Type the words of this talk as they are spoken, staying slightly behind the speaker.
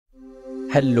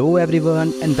Hello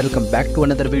everyone and welcome back to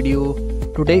another video.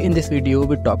 Today in this video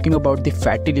we're talking about the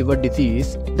fatty liver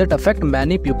disease that affect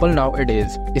many people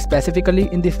nowadays. Specifically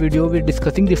in this video we're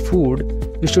discussing the food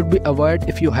you should be avoid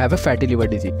if you have a fatty liver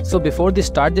disease. So before we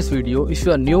start this video, if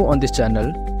you are new on this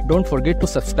channel, don't forget to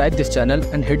subscribe this channel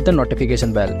and hit the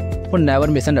notification bell for never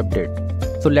miss an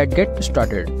update. So let's get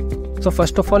started. So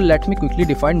first of all, let me quickly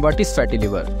define what is fatty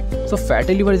liver. So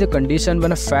fatty liver is a condition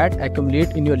when a fat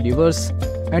accumulates in your livers,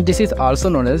 and this is also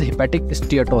known as hepatic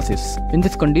steatosis. In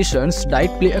these conditions,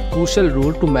 diet play a crucial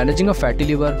role to managing a fatty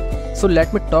liver. So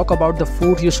let me talk about the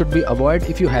food you should be avoid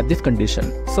if you have this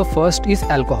condition. So first is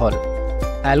alcohol.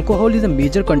 Alcohol is a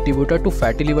major contributor to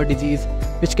fatty liver disease,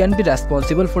 which can be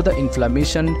responsible for the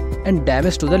inflammation and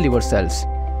damage to the liver cells,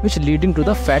 which leading to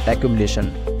the fat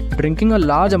accumulation. Drinking a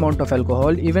large amount of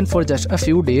alcohol, even for just a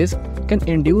few days, can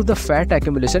induce the fat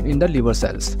accumulation in the liver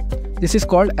cells. This is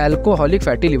called alcoholic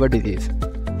fatty liver disease,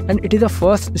 and it is the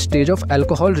first stage of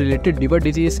alcohol-related liver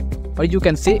disease, or you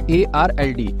can say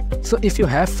ARLD. So if you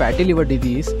have fatty liver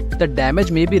disease, the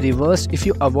damage may be reversed if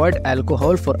you avoid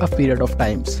alcohol for a period of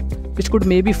times, which could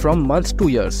maybe from months to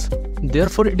years.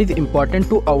 Therefore, it is important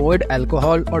to avoid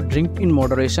alcohol or drink in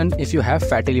moderation if you have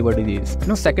fatty liver disease.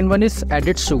 Now, second one is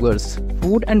added sugars.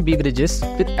 Food and beverages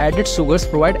with added sugars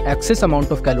provide excess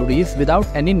amount of calories without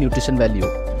any nutrition value.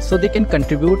 So they can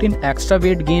contribute in extra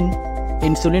weight gain,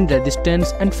 insulin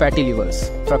resistance and fatty livers.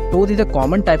 Fructose is a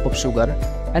common type of sugar,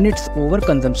 and its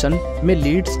overconsumption may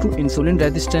lead to insulin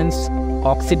resistance,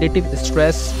 oxidative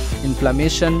stress,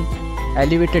 inflammation,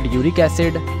 elevated uric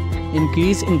acid,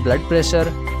 increase in blood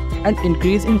pressure, and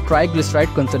increase in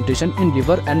triglyceride concentration in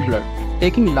liver and blood.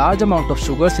 Taking large amount of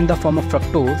sugars in the form of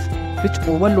fructose, which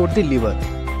overload the liver,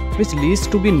 which leads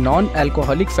to be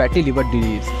non-alcoholic fatty liver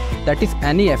disease, that is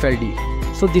NAFLD.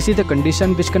 So this is a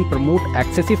condition which can promote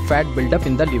excessive fat buildup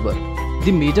in the liver.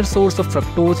 The major source of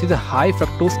fructose is a high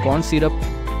fructose corn syrup,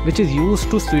 which is used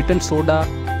to sweeten soda,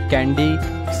 candy,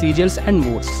 cereals and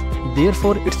more.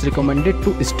 Therefore, it's recommended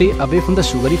to stay away from the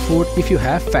sugary food if you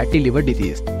have fatty liver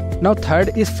disease. Now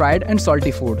third is fried and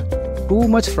salty food. Too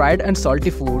much fried and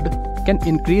salty food can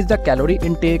increase the calorie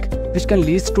intake, which can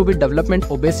lead to be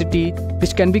development obesity,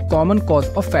 which can be common cause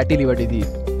of fatty liver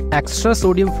disease. Extra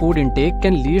sodium food intake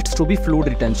can lead to be fluid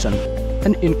retention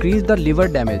and increase the liver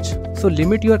damage. So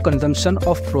limit your consumption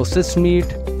of processed meat,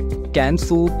 canned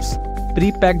soups,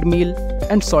 pre-packed meal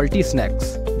and salty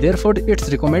snacks. Therefore,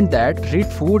 it's recommended that read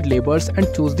food labels and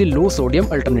choose the low sodium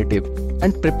alternative,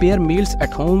 and prepare meals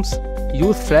at homes.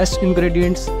 Use fresh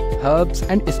ingredients, herbs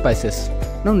and spices.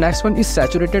 Now next one is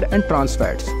saturated and trans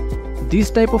fats.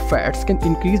 These type of fats can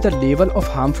increase the level of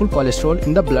harmful cholesterol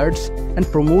in the bloods and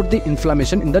promote the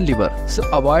inflammation in the liver. So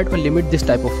avoid or limit this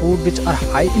type of food which are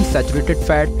high in saturated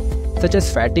fat, such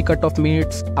as fatty cut of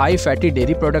meats, high fatty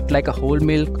dairy product like a whole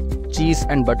milk, cheese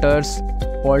and butters,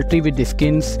 poultry with the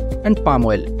skins and palm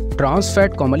oil. Trans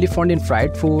fat commonly found in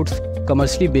fried foods,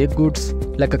 commercially baked goods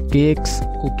like cakes,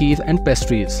 cookies and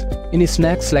pastries, in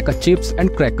snacks like chips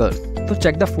and crackers. So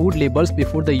check the food labels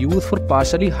before the use for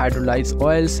partially hydrolyzed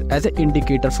oils as an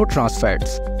indicator for trans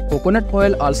fats. Coconut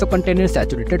oil also contains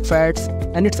saturated fats,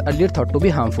 and it's earlier thought to be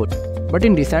harmful. But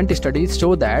in recent studies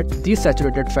show that these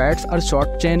saturated fats are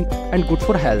short chain and good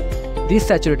for health. These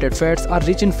saturated fats are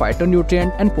rich in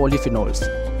phytonutrients and polyphenols.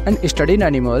 And studied in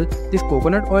animals, these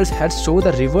coconut oils has shown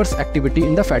the reverse activity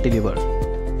in the fatty liver.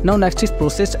 Now next is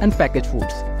processed and packaged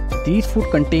foods. These food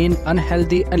contain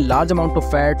unhealthy and large amount of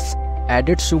fats,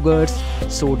 added sugars,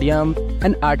 sodium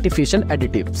and artificial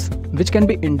additives, which can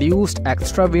be induced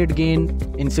extra weight gain,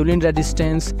 insulin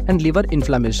resistance and liver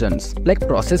inflammations, like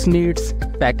processed meats,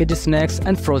 packaged snacks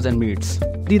and frozen meats.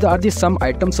 These are some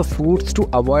items of foods to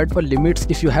avoid or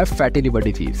limit if you have fatty liver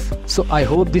disease. So I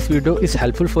hope this video is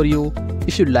helpful for you.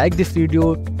 If you like this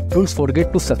video, don't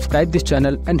forget to subscribe this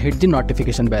channel and hit the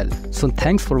notification bell. So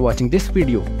thanks for watching this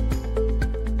video.